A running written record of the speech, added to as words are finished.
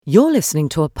You're listening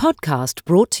to a podcast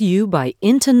brought to you by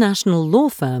international law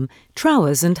firm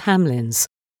Trowers and Hamlins,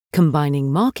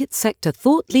 combining market sector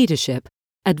thought leadership,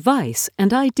 advice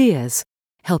and ideas,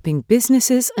 helping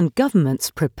businesses and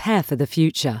governments prepare for the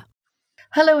future.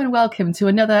 Hello and welcome to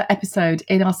another episode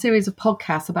in our series of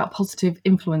podcasts about positive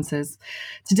influences.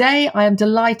 Today, I am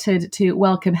delighted to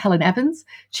welcome Helen Evans,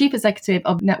 Chief Executive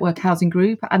of Network Housing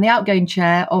Group and the outgoing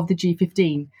Chair of the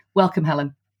G15. Welcome,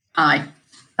 Helen. Hi.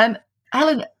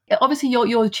 Helen, obviously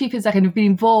you're the Chief Executive and have been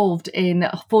involved in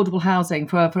affordable housing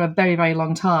for a very, very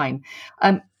long time.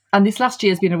 And this last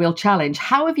year has been a real challenge.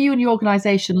 How have you and your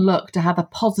organisation looked to have a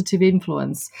positive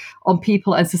influence on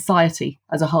people and society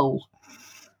as a whole?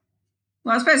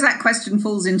 Well, I suppose that question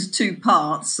falls into two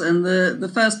parts. And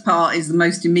the first part is the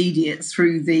most immediate.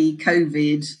 Through the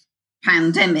COVID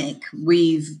pandemic,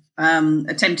 we've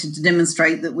attempted to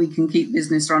demonstrate that we can keep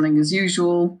business running as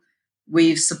usual.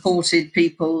 We've supported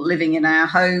people living in our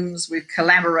homes. We've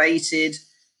collaborated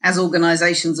as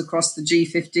organisations across the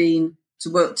G15 to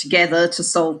work together to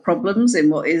solve problems in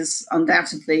what is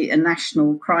undoubtedly a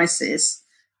national crisis.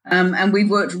 And we've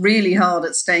worked really hard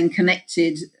at staying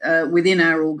connected within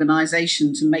our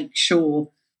organisation to make sure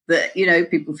that,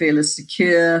 people feel as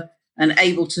secure and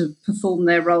able to perform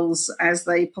their roles as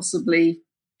they possibly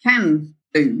can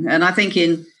do. And I think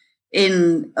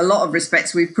in a lot of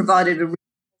respects, we've provided a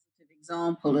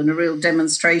example and a real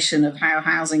demonstration of how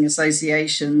housing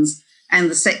associations and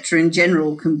the sector in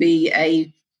general can be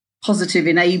a positive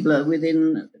enabler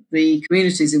within the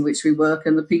communities in which we work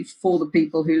and for the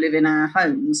people who live in our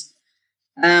homes.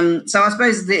 So I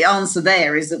suppose the answer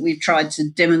there is that we've tried to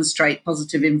demonstrate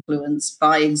positive influence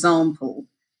by example.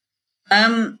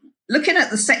 Looking at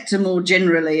the sector more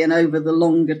generally and over the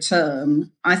longer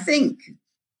term, I think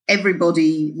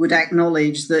everybody would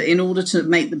acknowledge that in order to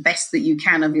make the best that you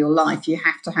can of your life, you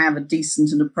have to have a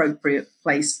decent and appropriate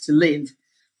place to live.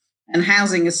 And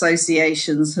housing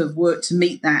associations have worked to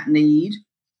meet that need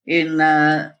in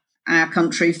our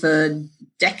country for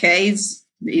decades,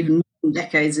 even more than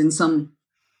decades in some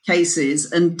cases,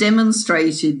 and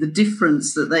demonstrated the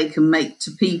difference that they can make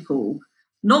to people,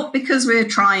 not because we're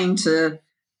trying to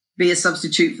be a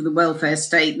substitute for the welfare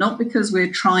state, not because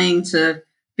we're trying to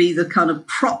be the kind of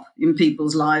prop in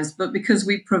people's lives, but because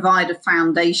we provide a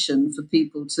foundation for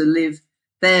people to live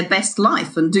their best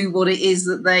life and do what it is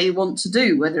that they want to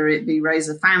do, whether it be raise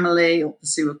a family or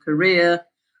pursue a career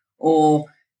or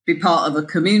be part of a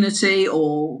community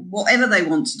or whatever they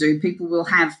want to do. People will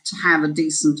have to have a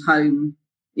decent home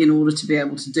in order to be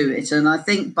able to do it. And I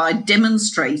think by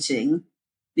demonstrating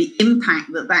the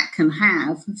impact that can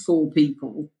have for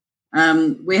people,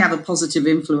 we have a positive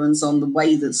influence on the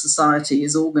way that society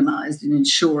is organised in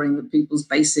ensuring that people's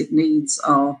basic needs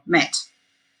are met.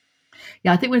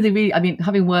 Yeah, I think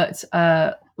having worked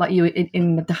like you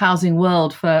in the housing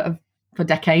world for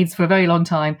decades, for a very long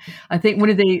time, I think one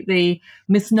of the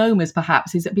misnomers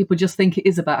perhaps is that people just think it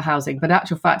is about housing, but in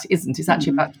actual fact it isn't. It's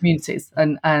actually about communities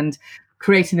and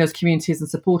creating those communities and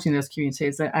supporting those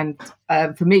communities. And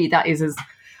for me, that is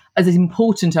as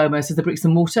important almost as the bricks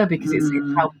and mortar, because it's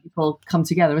how people come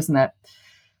together, isn't it?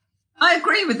 I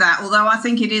agree with that, although I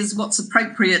think it is what's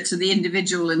appropriate to the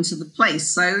individual and to the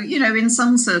place. So, in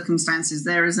some circumstances,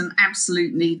 there is an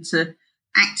absolute need to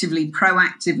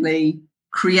proactively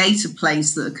create a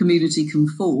place that a community can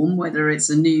form, whether it's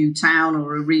a new town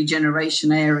or a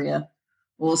regeneration area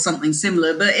or something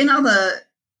similar. But in other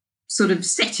sort of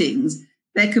settings,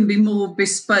 there can be more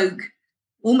bespoke,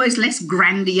 almost less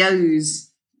grandiose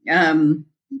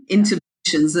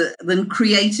interventions than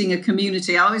creating a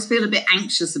community. I always feel a bit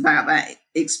anxious about that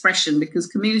expression because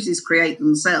communities create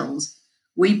themselves.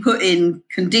 We put in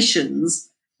conditions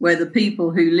where the people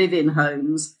who live in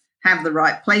homes have the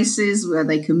right places where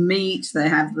they can meet, they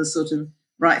have the sort of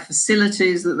right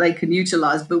facilities that they can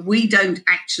utilise, but we don't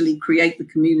actually create the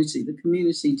community. The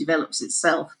community develops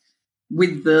itself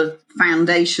with the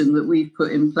foundation that we've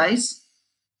put in place.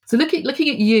 So looking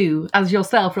at you as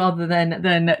yourself rather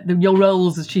than your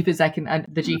roles as Chief Executive and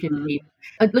the G15,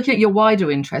 looking at your wider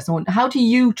interests, how do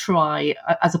you try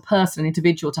as a person, an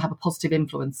individual, to have a positive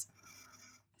influence?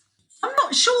 I'm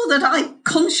not sure that I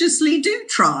consciously do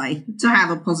try to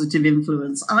have a positive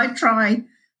influence. I try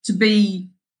to be,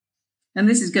 and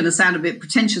this is going to sound a bit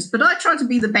pretentious, but I try to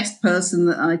be the best person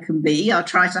that I can be. I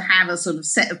try to have a sort of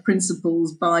set of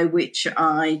principles by which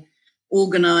I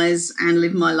organise and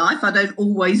live my life. I don't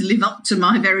always live up to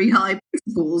my very high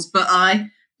principles, but I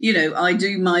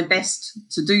do my best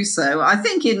to do so. I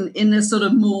think in a sort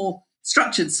of more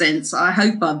structured sense, I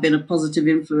hope I've been a positive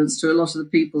influence to a lot of the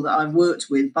people that I've worked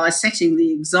with by setting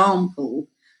the example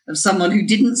of someone who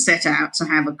didn't set out to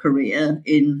have a career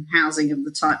in housing of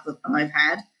the type that I've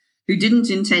had, who didn't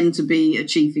intend to be a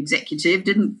chief executive,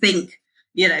 didn't think,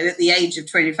 at the age of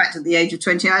 20, in fact, at the age of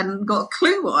 20, I hadn't got a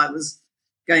clue what I was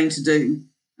going to do.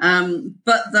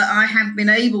 But that I have been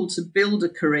able to build a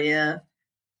career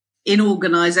in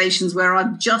organisations where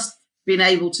I've just been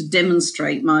able to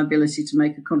demonstrate my ability to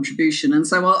make a contribution. And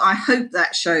so I hope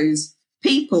that shows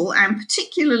people, and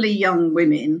particularly young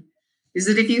women, is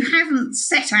that if you haven't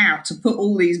set out to put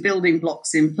all these building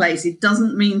blocks in place, it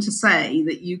doesn't mean to say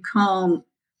that you can't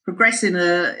progress in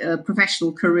a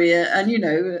professional career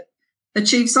and,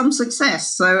 achieve some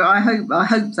success. So I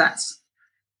hope that's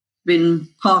been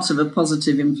part of a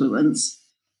positive influence.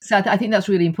 So I think that's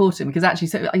really important, because actually,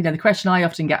 the question I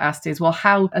often get asked is, well,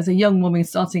 how, as a young woman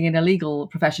starting in a legal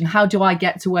profession, how do I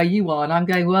get to where you are? And I'm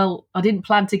going, well, I didn't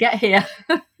plan to get here.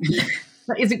 That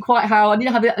isn't quite how I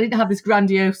didn't have this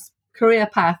grandiose career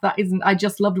path. That isn't. I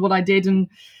just loved what I did, and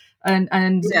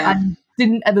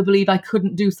didn't ever believe I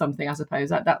couldn't do something. I suppose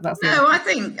that's. No, I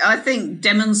think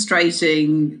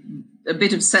demonstrating a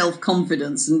bit of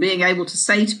self-confidence and being able to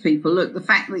say to people, look, the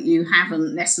fact that you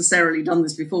haven't necessarily done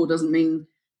this before doesn't mean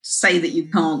to say that you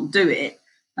can't do it.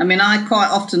 I mean, I quite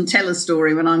often tell a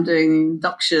story when I'm doing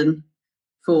induction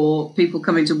for people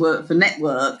coming to work for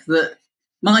Network, that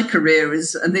my career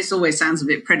is, and this always sounds a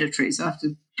bit predatory, so I have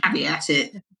to caveat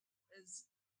it,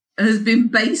 has been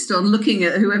based on looking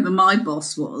at whoever my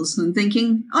boss was and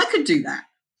thinking, I could do that.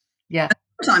 Yeah. And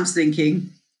sometimes thinking,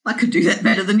 I could do that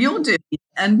better than you're doing,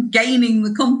 and gaining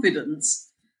the confidence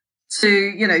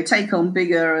to, take on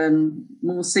bigger and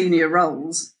more senior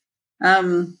roles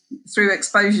through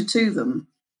exposure to them.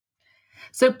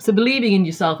 So believing in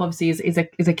yourself obviously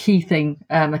is a key thing,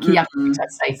 a key aspect,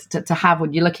 I'd say, to have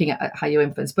when you're looking at how you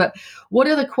influence. But what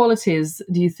other qualities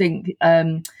do you think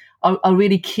are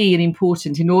really key and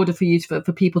important in order for you for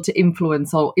people to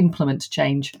influence or implement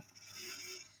change?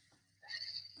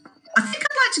 I think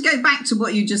I'd like to go back to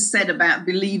what you just said about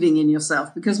believing in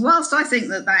yourself, because whilst I think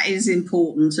that is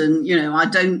important, and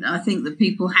I think that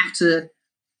people have to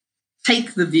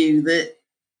take the view that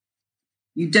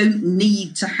you don't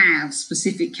need to have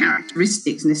specific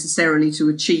characteristics necessarily to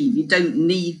achieve. You don't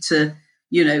need to,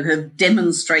 have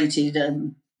demonstrated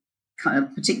kind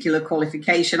of particular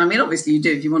qualification. I mean, obviously you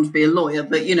do if you want to be a lawyer,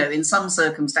 but, in some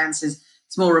circumstances,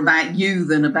 it's more about you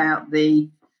than about the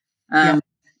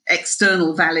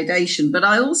external validation. But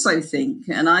I also think,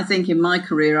 and I think in my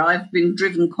career, I've been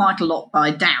driven quite a lot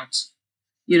by doubt.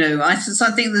 I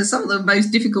think that some of the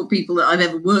most difficult people that I've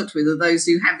ever worked with are those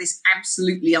who have this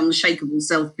absolutely unshakable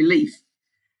self-belief.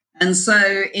 And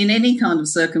so in any kind of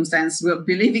circumstance,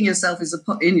 believing in yourself is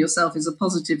a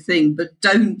positive thing, but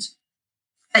don't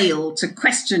fail to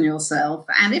question yourself.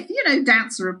 And if,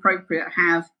 doubts are appropriate,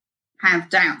 have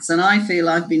doubts. And I feel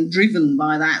I've been driven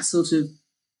by that sort of,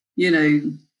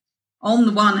 on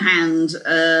the one hand,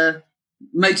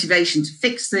 motivation to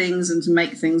fix things and to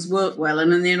make things work well.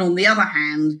 And then on the other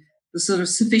hand, the sort of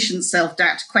sufficient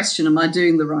self-doubt to question, am I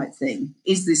doing the right thing?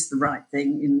 Is this the right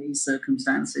thing in these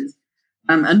circumstances?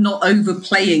 And not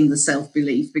overplaying the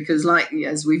self-belief, because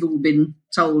as we've all been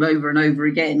told over and over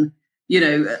again,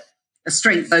 a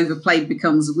strength overplayed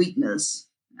becomes a weakness.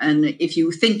 And if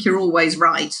you think you're always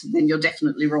right, then you're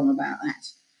definitely wrong about that.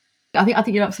 I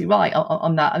think you're absolutely right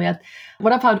on that. I mean,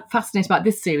 what I've found fascinating about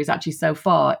this series actually so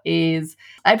far is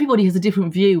everybody has a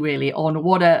different view really on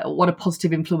what a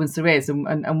positive influencer is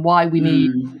and why we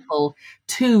need people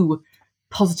to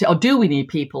positive, or do we need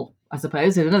people, I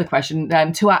suppose, is another question,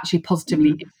 to actually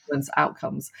positively influence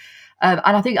outcomes. And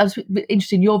I think I was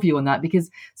interested in your view on that,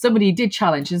 because somebody did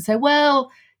challenge and say,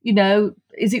 well,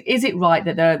 is it right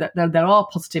that there are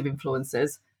positive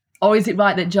influencers, or is it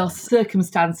right that just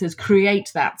circumstances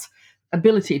create that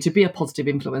ability to be a positive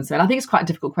influencer? And I think it's quite a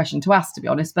difficult question to ask, to be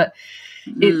honest, but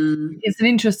it's an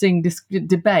interesting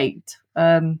debate.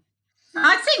 I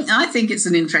think it's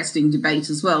an interesting debate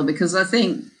as well, because I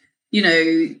think,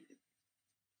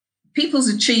 people's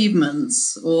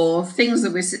achievements or things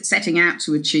that we're setting out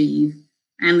to achieve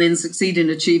and then succeed in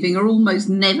achieving are almost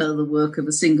never the work of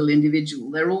a single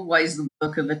individual. They're always the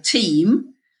work of a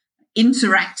team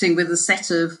interacting with a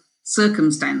set of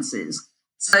circumstances.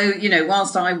 So,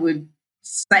 whilst I would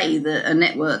say that a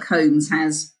Network Homes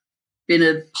has been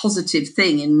a positive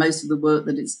thing in most of the work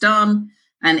that it's done,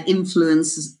 and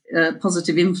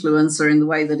positive influencer in the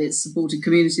way that it's supported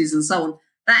communities and so on,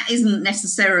 that isn't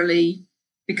necessarily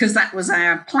because that was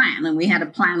our plan and we had a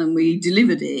plan and we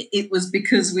delivered it. It was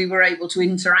because we were able to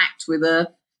interact with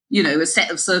a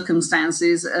set of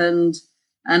circumstances and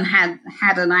had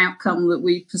an outcome that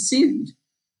we pursued.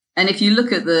 And if you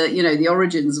look at the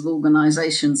origins of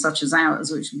organisations such as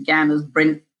ours, which began as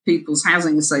Brent People's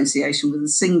Housing Association with a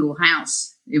single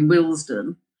house in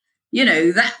Willesden,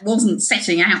 that wasn't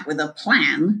setting out with a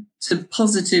plan to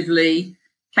positively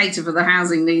cater for the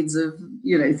housing needs of,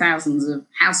 thousands of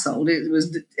households. It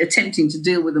was attempting to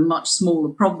deal with a much smaller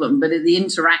problem, but the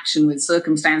interaction with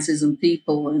circumstances and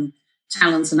people and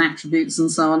talents and attributes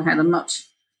and so on had a much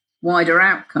wider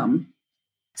outcome.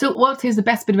 So what is the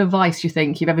best bit of advice you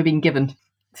think you've ever been given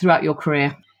throughout your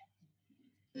career?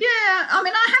 Yeah, I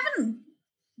mean, I haven't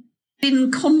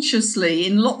been consciously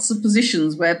in lots of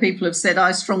positions where people have said,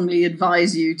 I strongly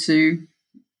advise you to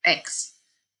X.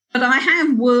 But I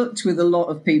have worked with a lot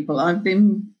of people. I've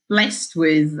been blessed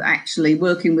with actually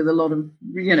working with a lot of,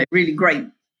 really great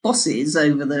bosses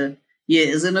over the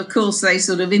years. And of course, they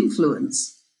sort of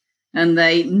influence and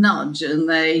they nudge and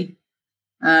they,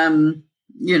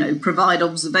 provide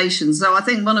observations. So I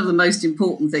think one of the most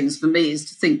important things for me is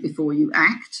to think before you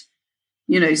act.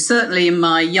 Certainly in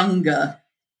my younger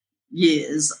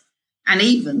years, and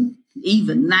even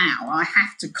now, I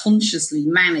have to consciously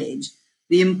manage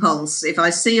the impulse. If I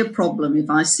see a problem, if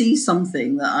I see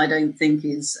something that I don't think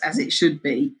is as it should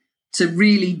be, to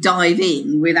really dive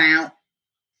in without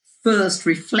first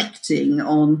reflecting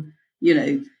on,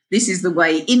 this is the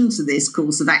way into this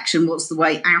course of action, what's the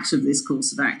way out of this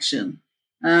course of action.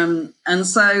 And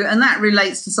that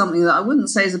relates to something that I wouldn't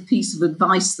say is a piece of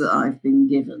advice that I've been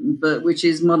given, but which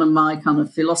is one of my kind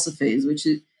of philosophies, which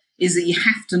is that you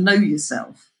have to know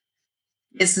yourself.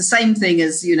 It's the same thing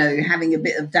as, having a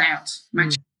bit of doubt,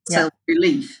 matching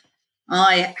self-belief.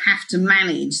 I have to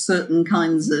manage certain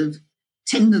kinds of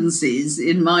tendencies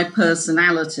in my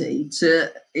personality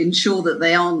to ensure that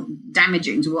they aren't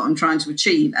damaging to what I'm trying to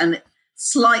achieve. And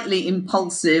slightly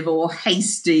impulsive or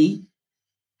hasty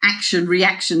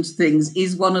reaction to things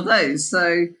is one of those.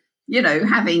 So,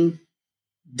 having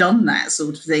done that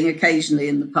sort of thing occasionally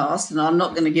in the past, and I'm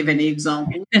not going to give any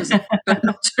examples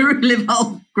not to relive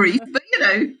old grief, but,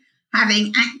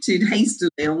 having acted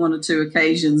hastily on one or two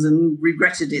occasions and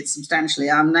regretted it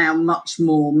substantially, I'm now much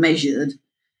more measured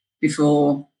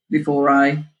before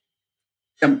I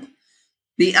jump.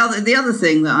 The other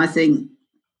thing that I think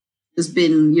has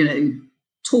been,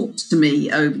 taught to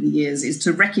me over the years is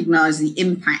to recognise the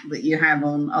impact that you have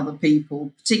on other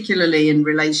people, particularly in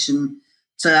relation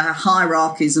to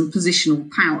hierarchies and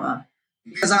positional power.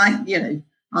 Because I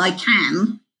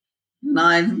can, and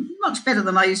I'm much better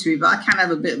than I used to be, but I can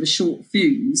have a bit of a short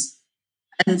fuse,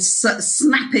 and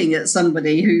snapping at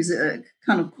somebody who's at a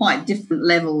kind of quite different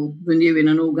level than you in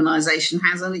an organisation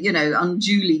has an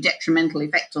unduly detrimental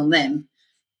effect on them.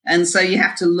 And so you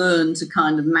have to learn to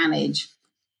kind of manage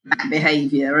that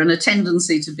behaviour. And a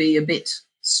tendency to be a bit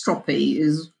stroppy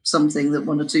is something that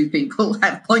one or two people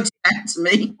have pointed out to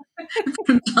me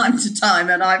from time to time,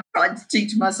 and I've tried to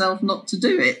teach myself not to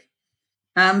do it.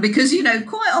 Because,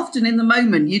 quite often in the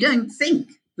moment, you don't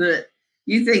think that,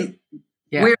 you think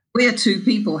we're two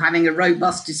people having a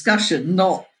robust discussion,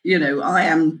 not, I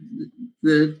am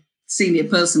the senior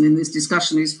person in this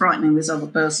discussion who's frightening this other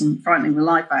person, frightening the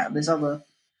life out of this other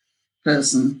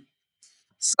person.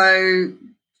 So,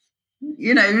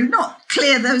 not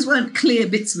clear, those weren't clear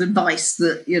bits of advice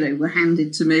that, were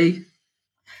handed to me.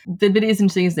 The bit is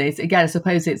interesting, isn't it? Again, I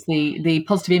suppose it's the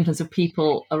positive influence of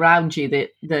people around you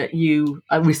that you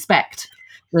respect.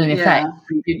 In effect,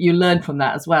 you learn from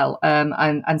that as well.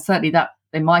 And certainly that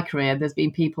in my career, there's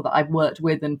been people that I've worked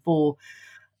with and for,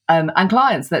 and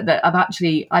clients that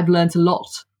I've learned a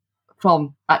lot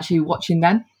from actually watching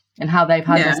them and how they've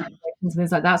had situations and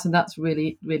things like that. So that's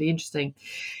really, really interesting.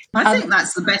 I think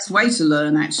that's the best way to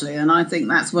learn, actually. And I think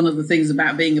that's one of the things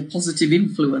about being a positive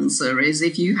influencer is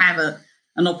if you have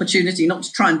an opportunity not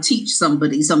to try and teach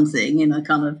somebody something in a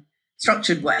kind of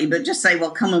structured way, but just say,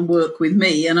 well, come and work with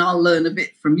me and I'll learn a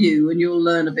bit from you and you'll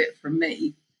learn a bit from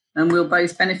me and we'll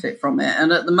both benefit from it.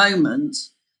 And at the moment,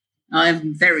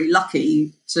 I'm very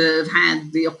lucky to have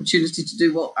had the opportunity to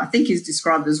do what I think is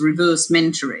described as reverse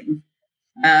mentoring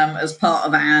as part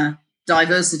of our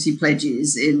diversity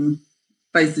pledges in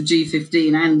both the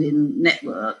G15 and in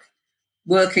Network,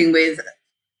 working with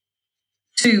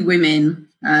two women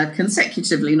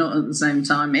consecutively, not at the same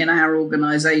time, in our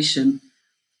organisation,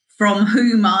 from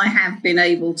whom I have been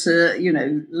able to,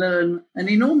 learn an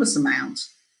enormous amount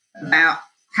about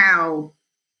how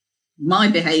my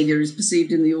behaviour is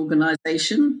perceived in the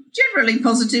organisation, generally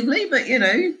positively, but,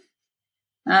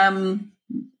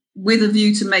 with a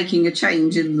view to making a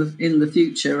change in the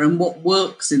future and what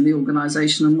works in the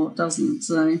organisation and what doesn't.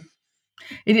 So,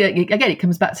 it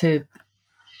comes back to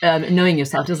knowing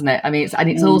yourself, doesn't it? I mean,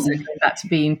 it's also going back to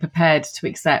being prepared to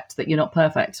accept that you're not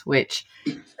perfect, which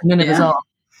none of us are.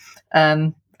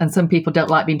 And some people don't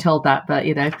like being told that, but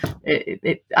it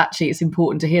actually, it's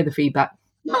important to hear the feedback.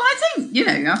 Well,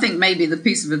 I think maybe the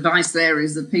piece of advice there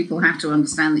is that people have to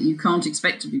understand that you can't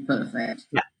expect to be perfect.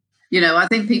 Yeah. I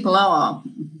think people are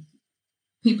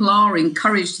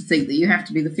encouraged to think that you have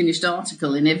to be the finished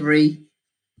article in every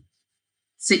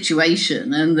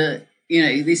situation, and that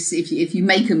this, if you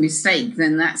make a mistake,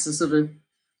 then that's a sort of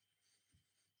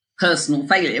personal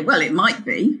failure. Well, it might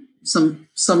be. Some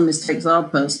mistakes are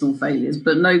personal failures,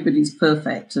 but nobody's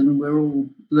perfect, and we're all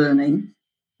learning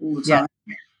all the time.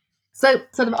 Yeah. So,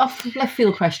 sort of off left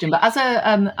field question, but as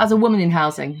a woman in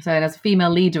housing, and as a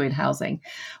female leader in housing,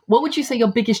 what would you say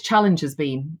your biggest challenge has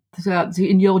been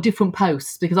in your different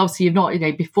posts? Because obviously you've not,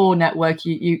 before Network,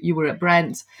 you were at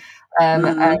Brent, and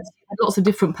you had lots of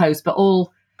different posts, but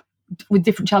all with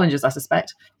different challenges, I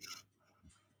suspect.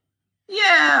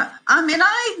 Yeah, I mean,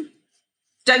 I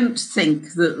don't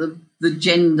think that the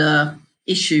gender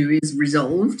issue is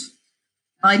resolved.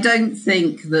 I don't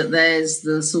think that there's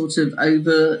the sort of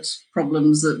overt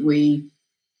problems that we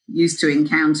used to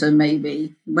encounter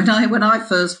maybe. When I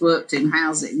first worked in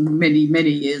housing many,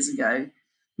 many years ago,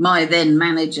 my then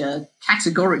manager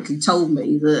categorically told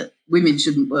me that women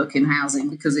shouldn't work in housing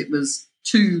because it was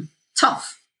too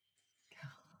tough.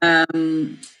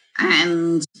 And,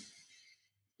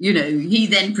 he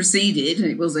then proceeded,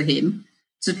 and it was a him,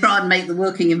 to try and make the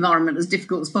working environment as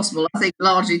difficult as possible, I think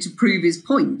largely to prove his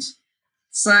point.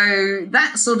 So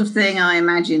that sort of thing, I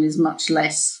imagine, is much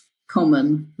less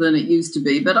common than it used to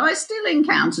be. But I still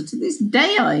encounter, to this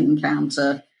day,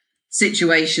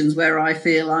 situations where I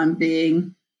feel I'm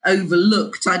being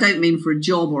overlooked. I don't mean for a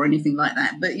job or anything like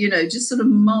that, but, just sort of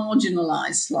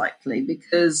marginalised slightly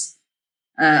because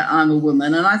I'm a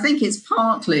woman. And I think it's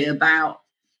partly about,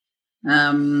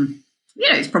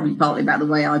 it's probably partly about the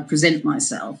way I present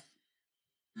myself.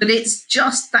 But it's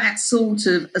just that sort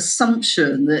of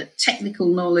assumption that technical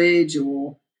knowledge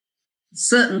or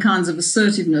certain kinds of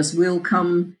assertiveness will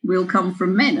come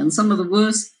from men. And some of the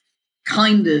worst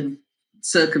kind of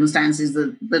circumstances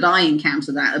that I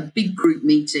encounter that are big group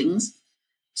meetings.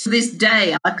 To this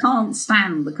day, I can't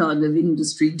stand the kind of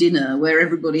industry dinner where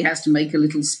everybody has to make a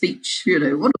little speech. What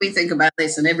do we think about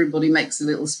this? And everybody makes a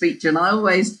little speech. And I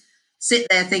always sit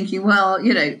there thinking, well,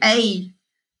 A,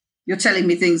 you're telling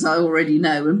me things I already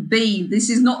know, and B, this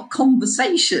is not a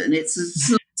conversation. It's a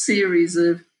sort of series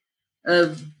of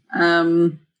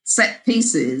set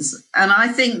pieces. And I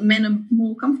think men are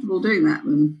more comfortable doing that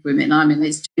than women. I mean,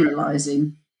 it's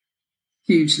generalising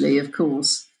hugely, of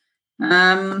course.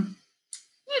 Other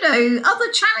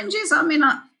challenges, I mean,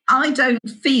 I don't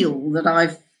feel that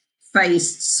I've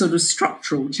faced sort of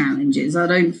structural challenges. I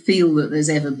don't feel that there's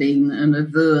ever been an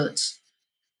overt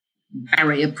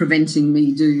barrier preventing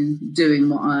me doing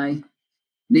what I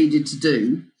needed to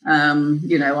do.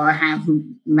 I have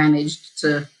managed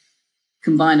to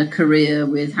combine a career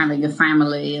with having a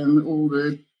family and all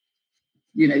the,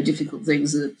 difficult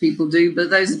things that people do, but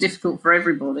those are difficult for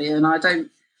everybody. And I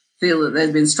don't feel that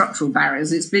there's been structural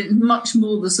barriers. It's been much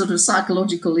more the sort of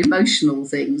psychological, emotional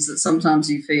things that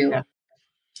sometimes you feel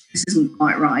this isn't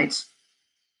quite right.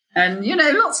 And,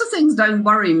 lots of things don't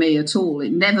worry me at all.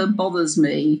 It never bothers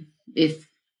me if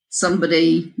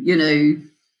somebody,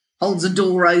 holds a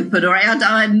door open, or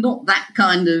I'm not that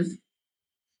kind of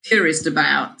purist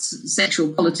about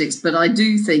sexual politics, but I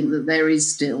do think that there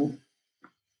is still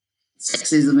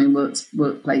sexism in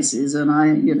workplaces, and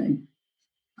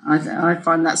I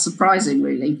find that surprising,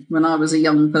 really. When I was a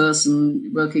young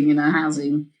person working in a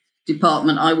housing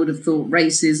department, I would have thought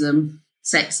racism,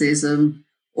 sexism,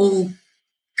 all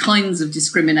kinds of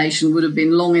discrimination would have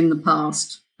been long in the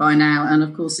past by now, and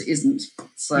of course it isn't.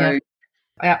 So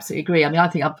I absolutely agree. I mean, I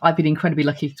think I've been incredibly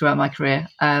lucky throughout my career.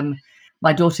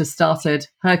 My daughter started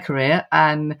her career,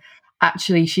 and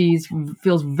actually she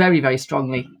feels very, very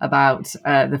strongly about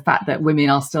the fact that women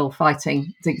are still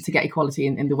fighting to get equality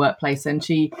in the workplace. And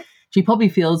she probably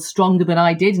feels stronger than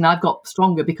I did, and I've got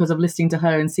stronger because of listening to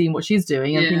her and seeing what she's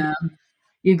doing. And I think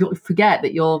you forget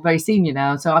that you're very senior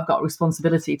now, so I've got a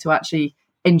responsibility to actually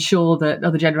ensure that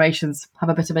other generations have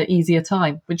a bit of an easier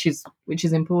time, which is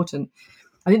important.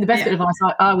 I think the best bit of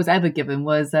advice I was ever given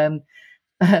was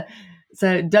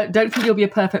so don't think you'll be a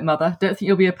perfect mother. Don't think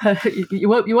you'll be you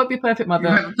won't be a perfect mother.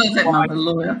 You're a perfect mother,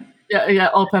 lawyer. Yeah,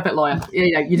 or perfect lawyer.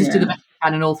 Yeah. You just do the best you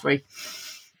can in all three.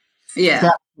 Yeah. So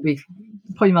that would be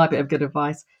probably my bit of good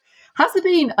advice. Has there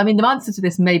been, I mean, the answer to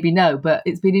this may be no, but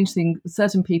it's been interesting.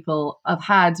 Certain people have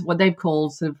had what they've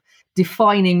called sort of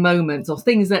defining moments or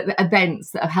things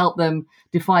events that have helped them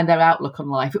define their outlook on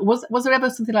life? Was there ever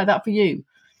something like that for you,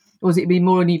 or was it been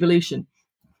more an evolution?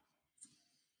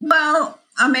 Well,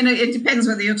 I mean, it depends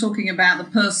whether you're talking about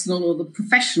the personal or the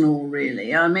professional,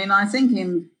 really. I mean, I think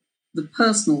in the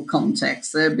personal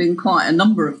context, there have been quite a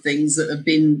number of things that have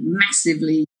been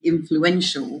massively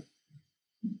influential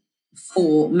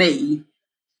for me.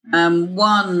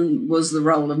 One was the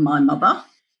role of my mother,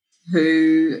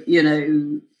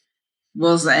 who,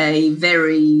 was a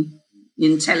very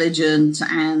intelligent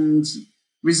and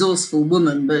resourceful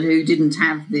woman, but who didn't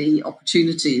have the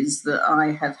opportunities that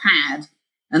I have had,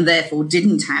 and therefore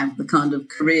didn't have the kind of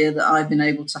career that I've been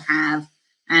able to have,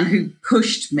 and who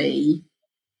pushed me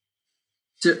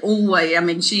to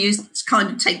always, she used to kind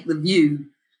of take the view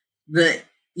that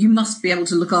you must be able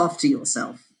to look after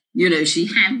yourself. She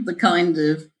had the kind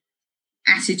of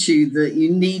attitude that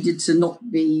you needed to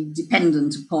not be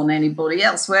dependent upon anybody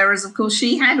else, whereas, of course,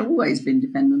 she had always been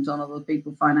dependent on other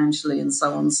people financially and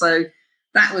so on. So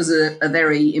that was a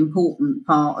very important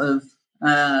part of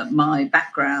my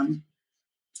background.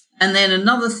 And then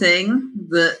another thing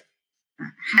that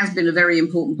has been a very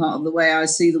important part of the way I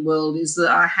see the world is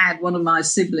that one of my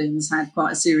siblings had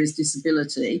quite a serious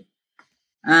disability.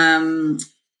 And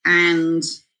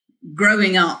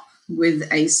growing up with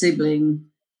a sibling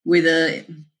with a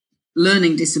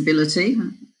learning disability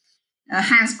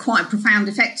has quite a profound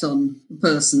effect on the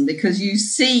person, because you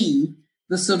see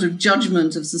the sort of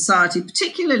judgment of society,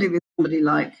 particularly with somebody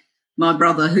like my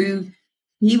brother, who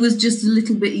he was just a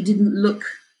little bit, he didn't look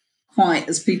quite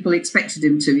as people expected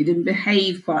him to. He didn't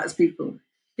behave quite as people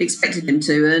expected him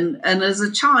to. And as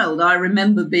a child, I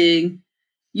remember being,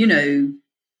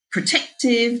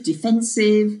 protective,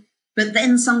 defensive, but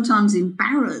then sometimes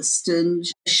embarrassed and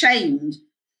ashamed.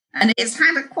 And it's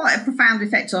had quite a profound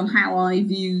effect on how I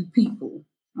view people,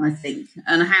 I think,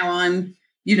 and how I'm,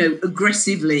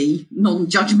 aggressively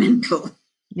non-judgmental.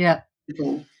 Yeah.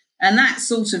 And that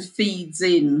sort of feeds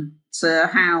in to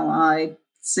how I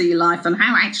see life, and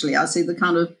how actually I see the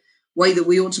kind of way that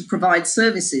we ought to provide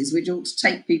services, which ought to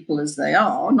take people as they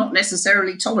are, not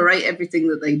necessarily tolerate everything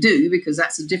that they do, because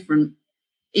that's a different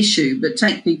issue, but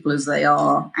take people as they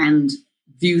are and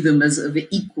view them as of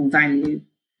equal value,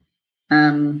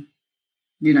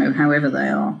 however they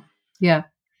are. Yeah,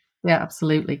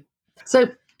 absolutely. So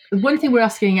one thing we're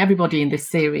asking everybody in this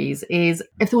series is,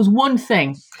 if there was one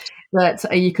thing that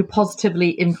you could positively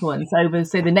influence over,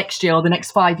 say, the next year or the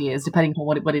next 5 years, depending on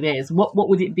what it is, what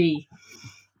would it be?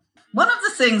 One of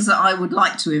the things that I would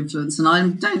like to influence, and I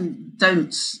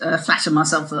don't flatter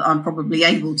myself that I'm probably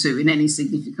able to in any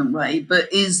significant way,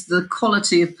 but is the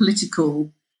quality of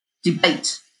political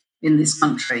debate in this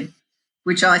country,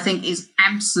 which I think is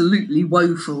absolutely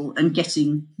woeful and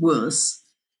getting worse.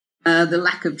 The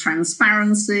lack of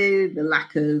transparency, the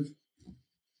lack of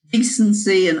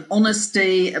decency and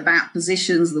honesty about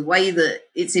positions, the way that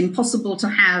it's impossible to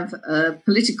have a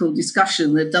political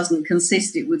discussion that doesn't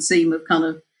consist, it would seem, of kind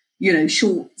of,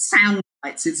 short sound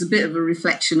bites. It's a bit of a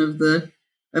reflection of the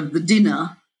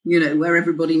dinner, where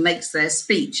everybody makes their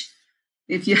speech.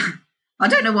 I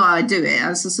don't know why I do it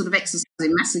as a sort of exercise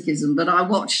in masochism, but I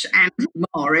watch Andrew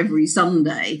Marr every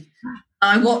Sunday.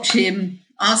 I watch him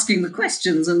asking the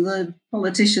questions and the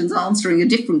politicians answering a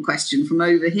different question from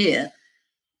over here.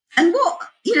 And what,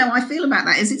 I feel about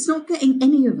that is it's not getting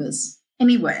any of us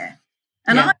anywhere.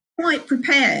 And I'm quite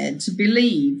prepared to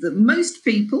believe that most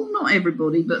people, not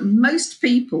everybody, but most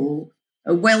people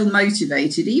are well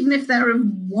motivated, even if they're of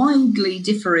widely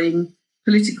differing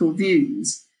political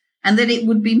views, and that it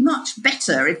would be much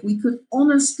better if we could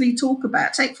honestly talk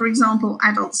about, take, for example,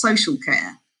 adult social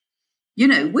care. We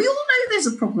all know there's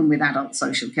a problem with adult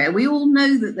social care. We all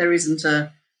know that there isn't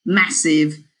a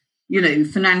massive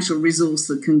financial resource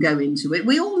that can go into it.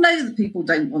 We all know that people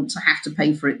don't want to have to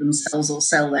pay for it themselves or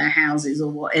sell their houses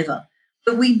or whatever.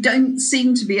 But we don't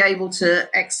seem to be able to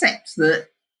accept that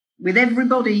with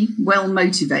everybody well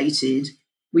motivated,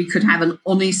 we could have an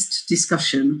honest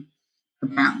discussion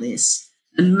about this,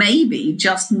 and maybe,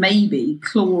 just maybe,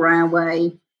 claw our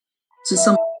way to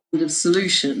some kind of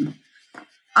solution.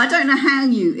 I don't know how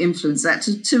you influence that.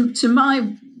 To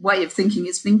my way of thinking,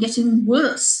 it's been getting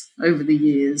worse over the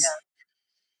years,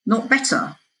 not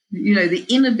better. The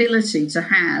inability to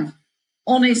have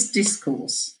honest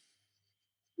discourse.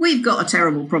 We've got a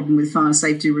terrible problem with fire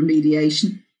safety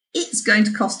remediation. It's going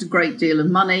to cost a great deal of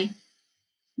money.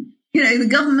 The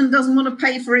government doesn't want to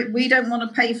pay for it. We don't want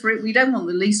to pay for it. We don't want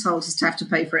the leaseholders to have to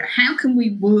pay for it. How can we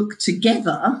work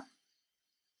together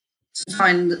to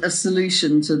find a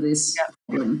solution to this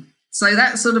problem? So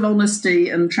that sort of honesty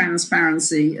and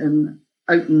transparency and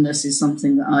openness is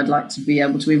something that I'd like to be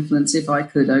able to influence if I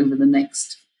could over the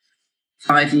next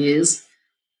 5 years.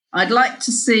 I'd like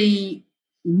to see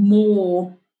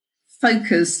more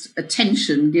focused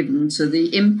attention given to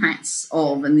the impacts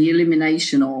of and the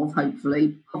elimination of,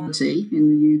 hopefully, poverty in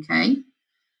the UK.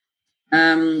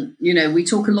 We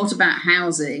talk a lot about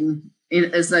housing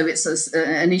as though it's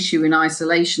an issue in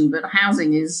isolation, but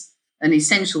housing is an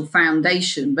essential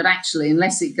foundation. But actually,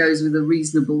 unless it goes with a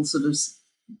reasonable sort of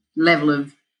level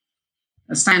of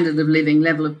a standard of living,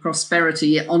 level of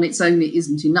prosperity, on its own, it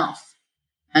isn't enough.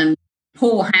 And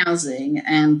poor housing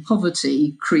and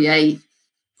poverty create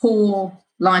poor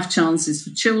life chances for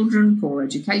children, poor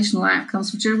educational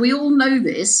outcomes for children. We all know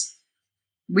this.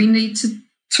 We need to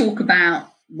talk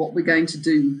about what we're going to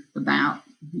do about,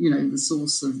 the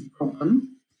source of the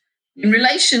problem. In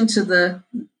relation to the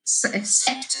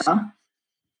sector,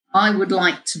 I would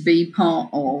like to be part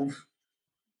of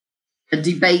a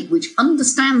debate which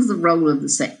understands the role of the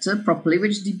sector properly,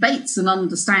 which debates and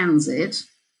understands it,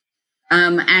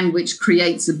 and which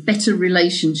creates a better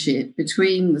relationship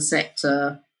between the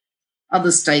sector, other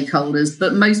stakeholders,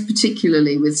 but most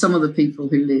particularly with some of the people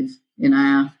who live in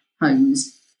our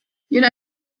homes.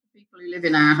 People who live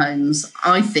in our homes,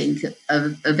 I think,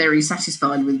 are very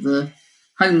satisfied with the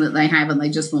home that they have and they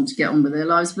just want to get on with their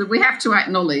lives. But we have to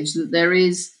acknowledge that there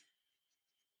is,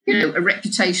 a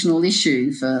reputational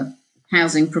issue for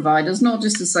housing providers, not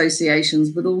just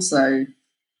associations, but also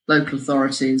local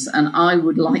authorities. And I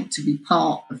would like to be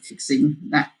part of fixing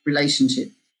that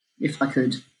relationship if I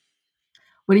could.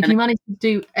 Well, if you manage to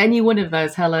do any one of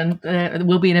those, Helen,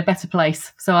 we'll be in a better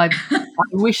place. So I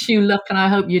wish you luck, and I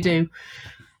hope you do.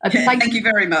 Thank you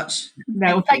very much.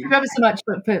 Thank you ever so much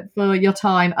for your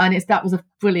time. And that was a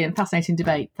brilliant, fascinating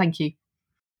debate. Thank you.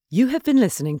 You have been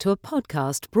listening to a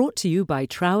podcast brought to you by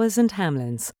Trowers and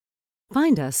Hamlins.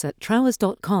 Find us at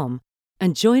trowers.com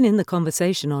and join in the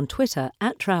conversation on Twitter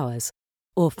 @Trowers,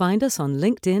 or find us on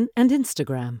LinkedIn and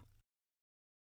Instagram.